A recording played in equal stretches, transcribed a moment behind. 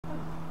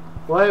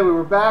Well, hey, we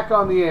were back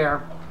on the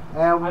air,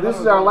 and this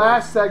is our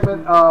last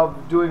segment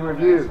of doing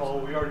reviews.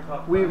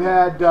 We've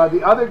had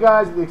the other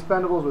guys at the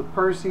Expendables with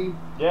Percy,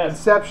 yes.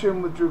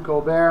 Inception with Drew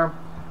Colbert,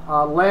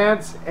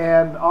 Lance,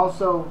 and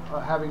also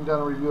having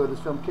done a review of this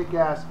film,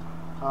 Kick-Ass,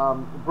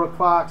 Brooke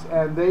Fox,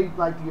 and they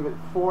like to give it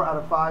 4 out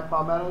of 5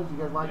 palmettos. You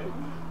guys like it?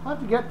 I'll have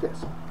to get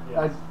this.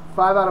 Yes.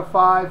 5 out of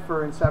 5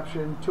 for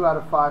Inception, 2 out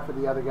of 5 for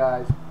the other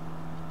guys.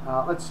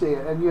 Let's see,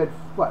 and you had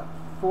what?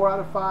 4 out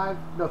of 5?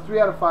 No, 3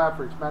 out of 5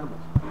 for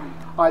Expendables.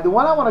 All right, the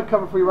one I want to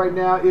cover for you right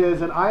now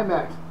is an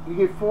IMAX. You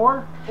gave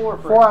 4?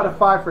 4 out of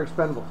 5 for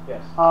Expendables.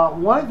 Yes.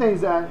 One of the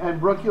things that, and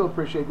Brooke, you'll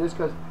appreciate this,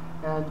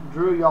 and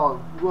Drew,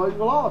 y'all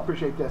will all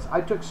appreciate this.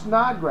 I took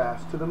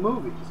Snodgrass to the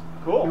movies.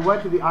 Cool. We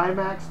went to the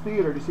IMAX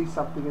theater to see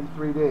something in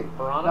 3D.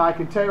 Piranha? Now, I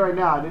can tell you right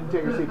now, I didn't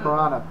take her to see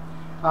Piranha.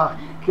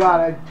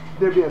 God,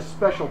 there'd be a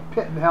special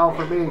pit in hell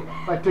for me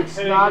if I took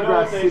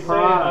Snodgrass to see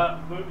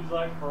Piranha. Movies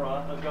like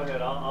Piranha. Go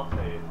ahead, I'll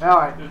tell you. All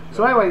right.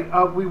 So anyway,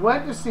 we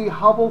went to see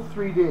Hubble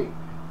 3D,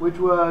 which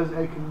was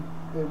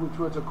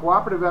a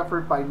cooperative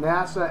effort by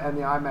NASA and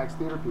the IMAX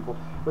theater people,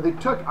 where they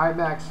took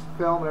IMAX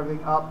film and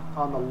everything up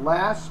on the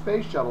last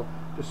space shuttle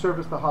to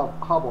service the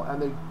Hubble,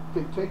 and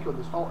they take you on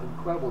this whole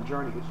incredible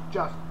journey. It's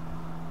just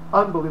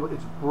unbelievable.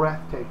 It's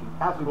breathtaking,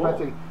 absolutely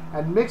breathtaking.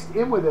 And mixed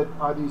in with it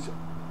are these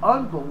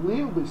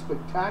unbelievably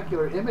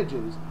spectacular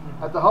images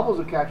that the Hubbles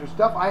have captured,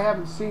 stuff I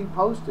haven't seen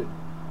posted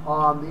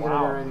on the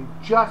internet or anything.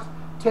 Just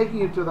taking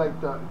you to like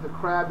the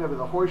Crab Nebula,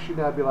 the Horseshoe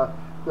Nebula,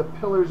 the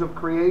Pillars of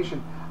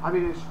Creation. I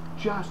mean, it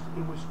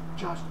was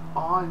just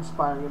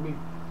awe-inspiring. I mean,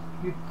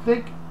 you'd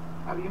think,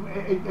 I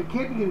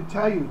can't begin to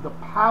tell you the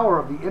power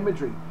of the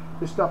imagery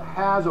this stuff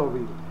has over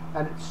you.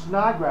 And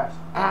Snodgrass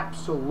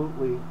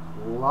absolutely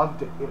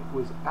loved it. It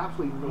was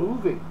absolutely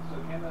moving.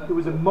 It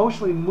was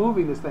emotionally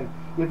moving, this thing.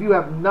 If you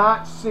have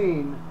not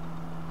seen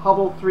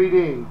Hubble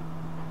 3D,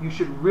 you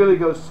should really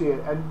go see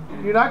it.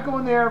 And you're not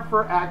going there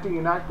for acting,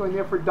 you're not going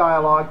there for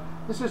dialogue.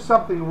 This is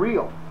something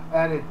real.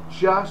 And it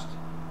just,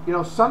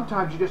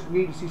 sometimes you just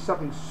need to see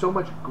something so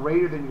much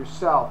greater than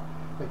yourself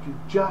that you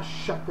just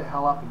shut the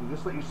hell up and you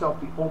just let yourself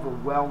be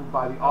overwhelmed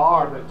by the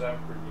awe of it.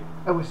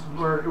 It was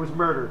murder. It was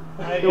murder.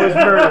 It was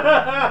murder. But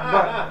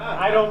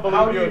I don't believe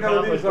how do you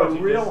know these are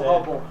real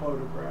Hubble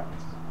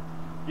photographs?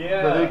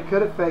 Yeah. But they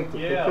could have faked it.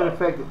 Yeah. They could have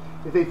faked it.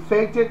 If they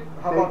faked it,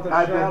 how about the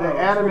shadows? they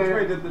animated.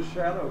 Which way did the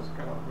shadows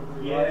go?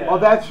 Yeah. Oh,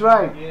 that's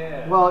right.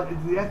 Yeah. Well,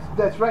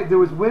 that's right. There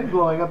was wind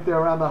blowing up there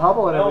around the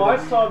Hubble and No,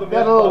 everything. I saw the They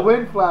had a little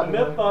wind flapping. The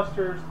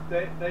Mythbusters,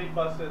 they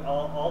busted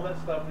all that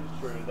stuff is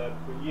true. That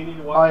you need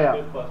to watch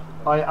the Mythbusters.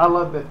 Oh yeah, I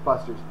love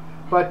Mythbusters.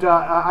 But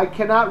I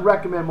cannot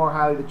recommend more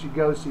highly that you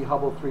go see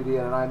Hubble 3D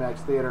at an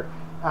IMAX theater.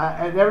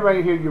 And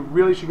everybody here, you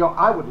really should go.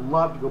 I would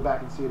love to go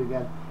back and see it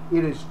again.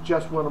 It is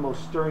just one of the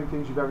most stirring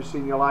things you've ever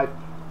seen in your life.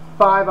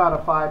 5 out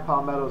of 5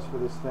 palmettos for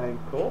this thing.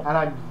 Cool. And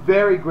I'm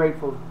very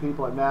grateful to the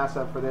people at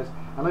NASA for this.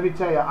 And let me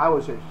tell you, I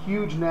was a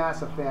huge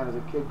NASA fan as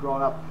a kid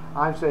growing up.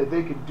 I'm saying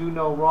they could do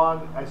no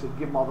wrong. I said,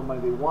 give them all the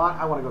money they want.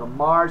 I want to go to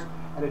Mars.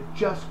 And it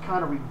just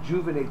kind of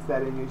rejuvenates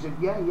that in you. He said,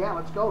 yeah,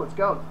 let's go.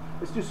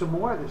 Let's do some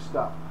more of this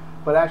stuff.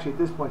 But actually, at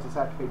this point, let's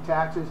have to pay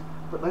taxes.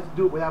 But let's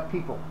do it without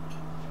people.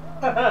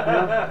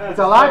 It's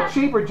a lot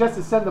cheaper just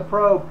to send the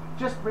probe.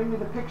 Just bring me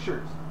the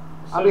pictures.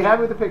 I'll be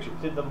happy with the pictures.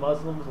 Did the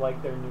Muslims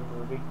like their new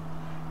movie?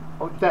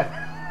 Oh,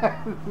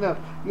 no.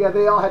 Yeah,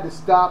 they all had to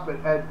stop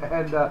and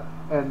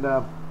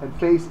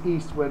face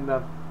east when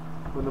the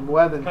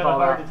Muezzin Kind of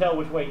called hard out. to tell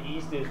which way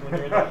east is when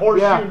you're in the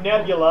Horseshoe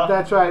Nebula.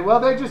 That's right. Well,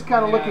 they're just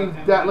kind of looking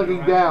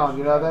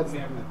down. That's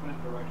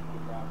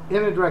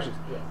infinite directions.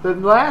 Yeah. The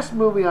last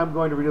movie I'm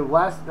going to review,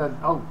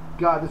 oh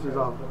God, this is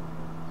awful.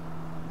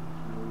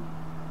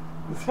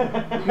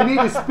 You need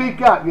to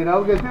speak up,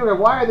 because people are,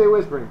 why are they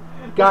whispering?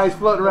 Guys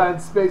floating around in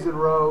space in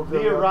robes.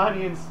 The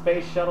Iranian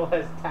space shuttle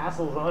has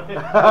tassels on it.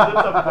 It's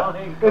a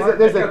flying car.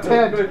 There's a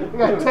tent. You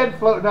got a tent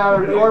floating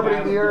out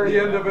orbiting the Earth. The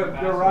end of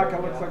it, the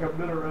rocket looks like a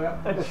minaret.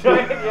 A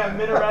giant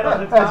minaret on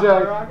the top That's of the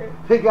right. rocket.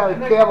 They got a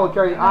camel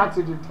carrying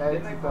oxygen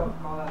tanks. Didn't they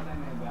call that thing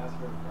the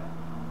Ambassador of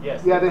Death?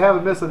 Yes. Yeah, they have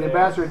a missile, the They're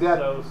Ambassador of Death.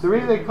 so The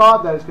reason they call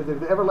it that is because if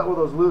they ever let one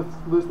of those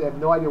loose, they have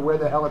no idea where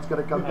the hell it's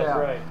going to come That's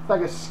down. right. It's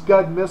like a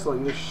Scud missile.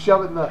 You just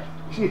shove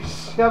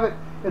it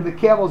in the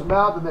camel's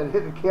mouth and then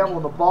hit the camel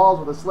in the balls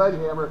with a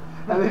sledgehammer,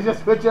 and then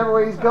just whichever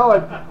way he's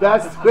going,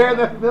 that's where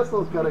the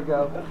missile's going to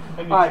go.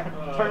 And All you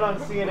right. turn on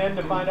CNN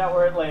to find out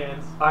where it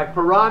lands. All right,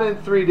 Piranha in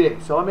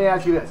 3D. So let me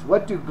ask you this.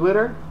 What do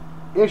Glitter,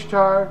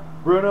 Ishtar,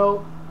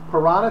 Bruno,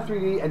 Piranha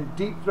 3D, and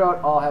Deep Throat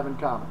all have in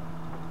common?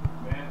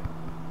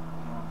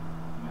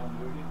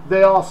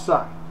 They all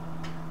suck.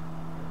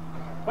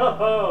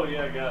 Oh,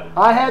 yeah, I got it.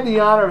 I had the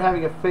honor of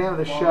having a fan of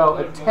the show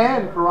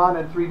attend Piranha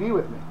in 3D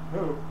with me.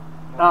 Who?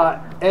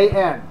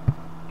 A.N.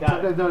 Got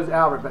Sometimes it. known as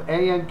Albert, but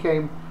A.N.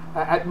 came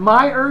at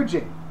my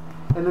urging.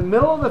 In the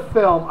middle of the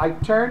film, I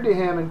turned to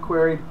him and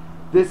queried,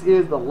 "This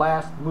is the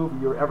last movie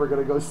you're ever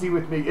going to go see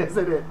with me,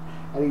 isn't it?"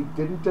 And he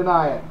didn't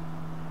deny it.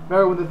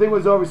 Remember, when the thing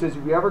was over, he says,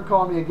 "If you ever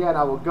call me again,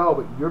 I will go,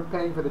 but you're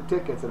paying for the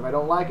tickets, and if I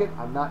don't like it,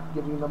 I'm not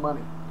giving you the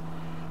money."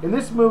 In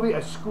this movie,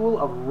 a school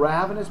of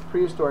ravenous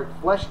prehistoric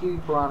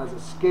flesh-eating piranhas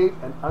escape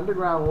an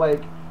underground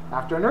lake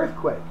after an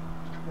earthquake.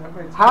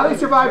 How they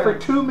survive for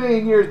 2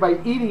 million years by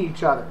eating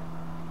each other.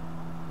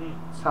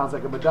 Sounds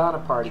like a Madonna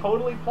party.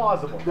 Totally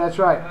plausible. That's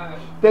right.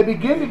 They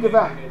begin to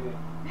devour.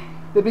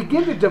 They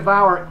begin to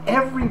devour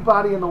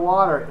everybody in the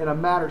water in a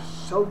manner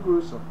so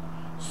gruesome,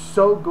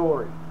 so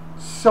gory,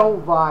 so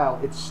vile,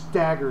 it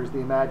staggers the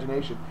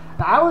imagination.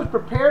 Now, I was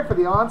prepared for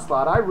the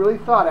onslaught. I really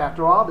thought,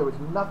 after all, there was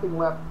nothing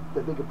left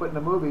that they could put in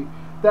a movie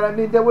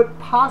that would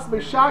possibly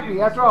shock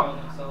me. After all,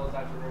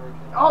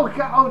 oh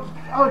God,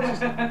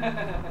 just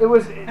it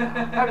was.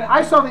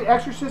 I saw The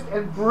Exorcist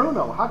and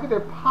Bruno. How could there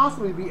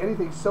possibly be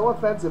anything so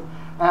offensive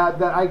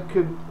that I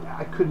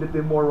couldn't have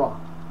been more wrong?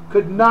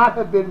 Could not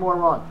have been more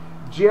wrong.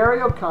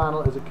 Jerry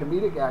O'Connell is a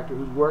comedic actor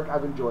whose work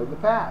I've enjoyed in the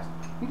past.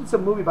 He did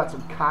some movie about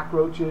some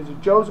cockroaches, or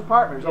Joe's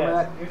Apartment, or something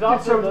like that. He was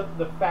also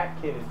the fat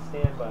kid in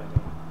Stand By Me.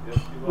 Yes,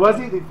 he Was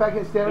he the fat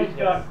kid standing? He's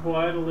got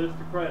quite a list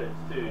of credits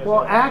too.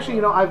 Well, actually,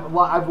 you know,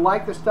 I've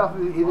liked the stuff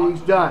that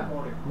he's done.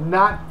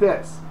 Not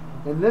this.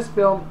 In this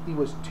film, he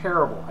was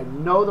terrible. I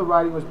know the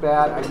writing was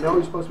bad. I know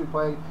he's supposed to be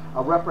playing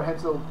a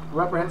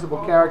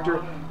reprehensible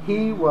character.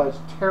 He was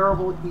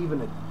terrible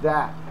even at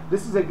that.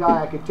 This is a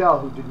guy I could tell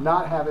who did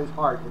not have his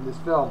heart in this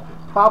film.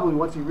 Probably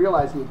once he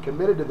realized he had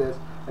committed to this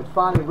and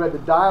finally read the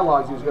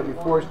dialogues he was going to be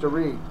forced to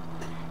read.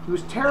 He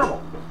was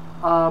terrible.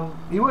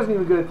 He wasn't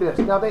even good at this.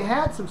 Now, they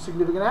had some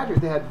significant actors.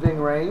 They had Ving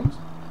Rhames.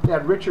 They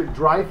had Richard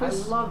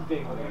Dreyfuss. I love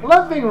Ving Rhames.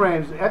 Love Ving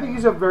Rhames. I think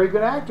he's a very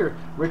good actor.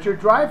 Richard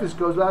Dreyfuss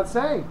goes without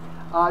saying.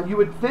 You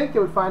would think they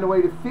would find a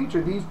way to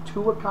feature these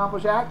two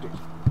accomplished actors.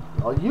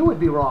 Well, you would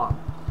be wrong.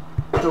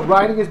 The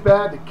writing is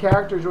bad, the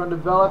characters are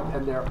undeveloped,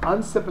 and they're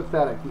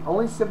unsympathetic. The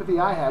only sympathy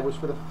I had was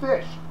for the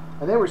fish,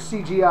 and they were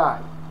CGI.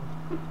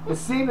 The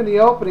scene in the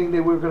opening, they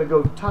were going to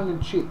go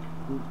tongue-in-cheek,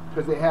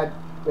 because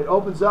it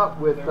opens up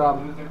with yeah,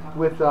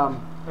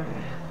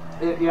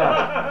 they're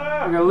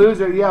going to lose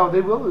their,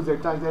 they will lose their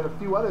tongues, and a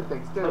few other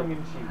things, too.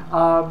 Tongue-in-cheek.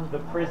 The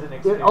prison It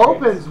experience.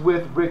 opens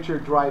with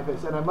Richard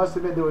Dreyfuss, and I must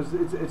admit,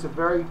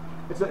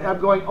 I'm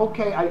going,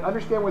 okay, I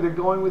understand where they're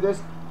going with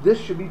this. This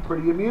should be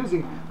pretty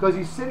amusing, because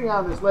he's sitting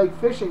on this lake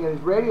fishing, and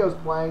his radio's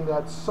playing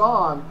that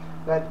song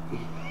that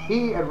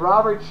he and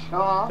Robert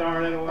Shaw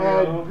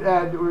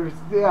were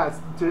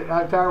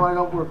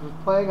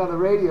playing on the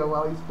radio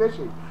while he's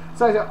fishing.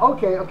 So I said,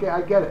 okay,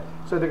 I get it.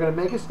 So they're going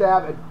to make a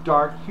stab at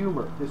dark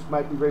humor. This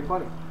might be very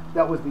funny.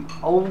 That was the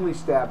only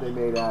stab they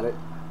made at it.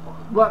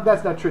 Well,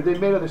 that's not true. They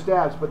made other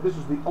stabs, but this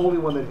was the only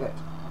one that hit.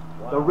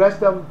 Wow. The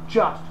rest of them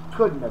just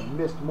couldn't have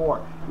missed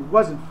more. It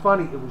wasn't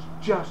funny. It was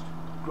just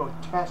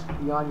grotesque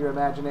beyond your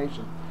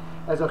imagination.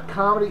 As a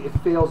comedy, it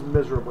fails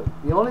miserably.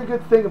 The only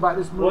good thing about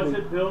this movie... Was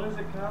it billed as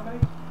a comedy?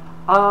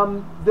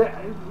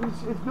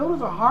 It's billed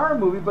as a horror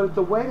movie, but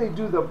the way they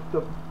do the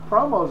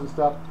promos and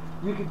stuff,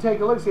 you can take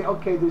a look and say,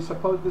 okay, this is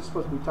supposed to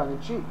be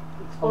tongue-in-cheek.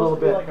 It's a little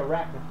supposed to be bit. like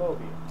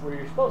arachnophobia, where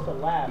you're supposed to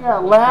laugh. Yeah,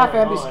 laugh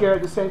and be scared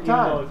at the same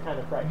time. Even though it's kind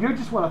of frightening. You're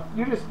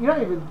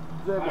not even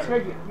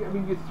scared. I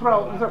mean, you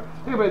throw.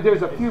 Think about it.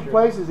 There's a few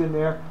places in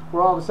there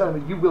where all of a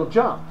sudden you will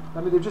jump.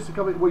 I mean, there's just a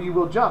couple where you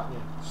will jump. Yeah.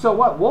 So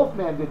what?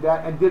 Wolfman did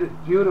that and did it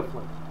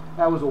beautifully.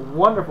 That was a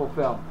wonderful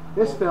film.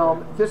 This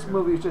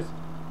movie is just.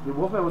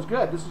 Wolfman was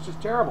good. This is just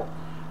terrible.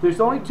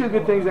 There's only two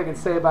good things I can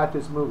say about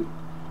this movie.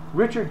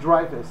 Richard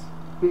Dreyfuss,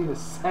 being the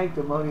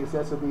sanctimonious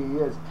SOB he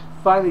is,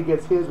 finally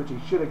gets his, which he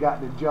should have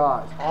gotten in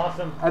Jaws.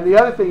 Awesome. And the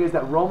other thing is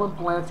that Roman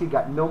Polanski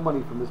got no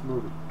money from this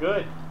movie.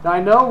 Good. Now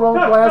I know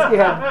Roman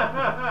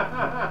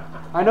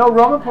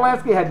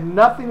Polanski had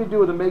nothing to do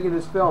with the making of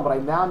this film, but I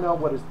now know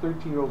what his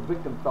 13-year-old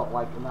victim felt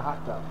like in the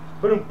hot tub.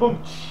 Boom,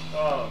 boom.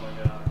 Oh my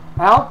God.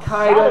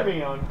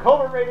 Sodomy on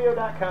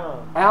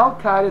CovertRadio.com.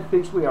 Al-Qaeda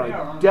thinks we are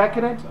a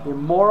decadent,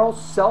 immoral,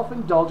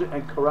 self-indulgent,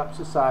 and corrupt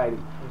society.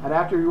 And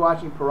after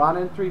rewatching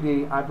Piranha in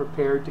 3D, I'm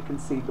prepared to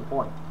concede the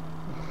point.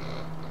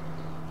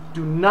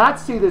 Do not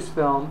see this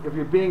film. If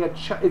you bring a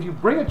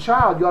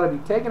child, you ought to be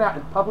taken out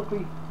and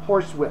publicly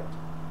horsewhipped.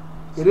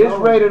 It is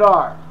rated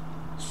R.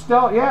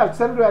 Send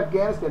him to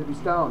Afghanistan to be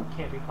stoned.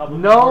 Can't be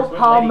publicly No horsewhipped.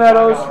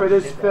 palmettos for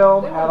this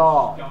film at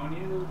all. Stone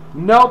you?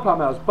 No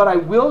palmettos. But I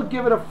will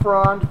give it a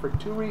frond for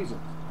two reasons.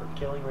 For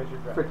killing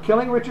Richard Dreyfuss. For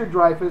killing Richard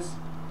Dreyfuss,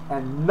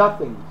 and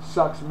nothing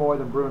sucks more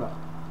than Bruno.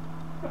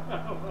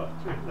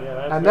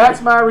 Yeah, And that's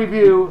my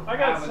review I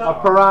got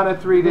of Piranha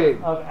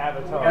 3D. of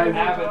Avatar. And-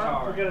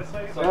 Avatar. We're gonna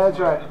say That's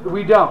right.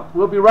 We don't.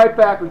 We'll be right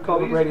back with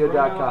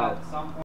CovertRadio.com.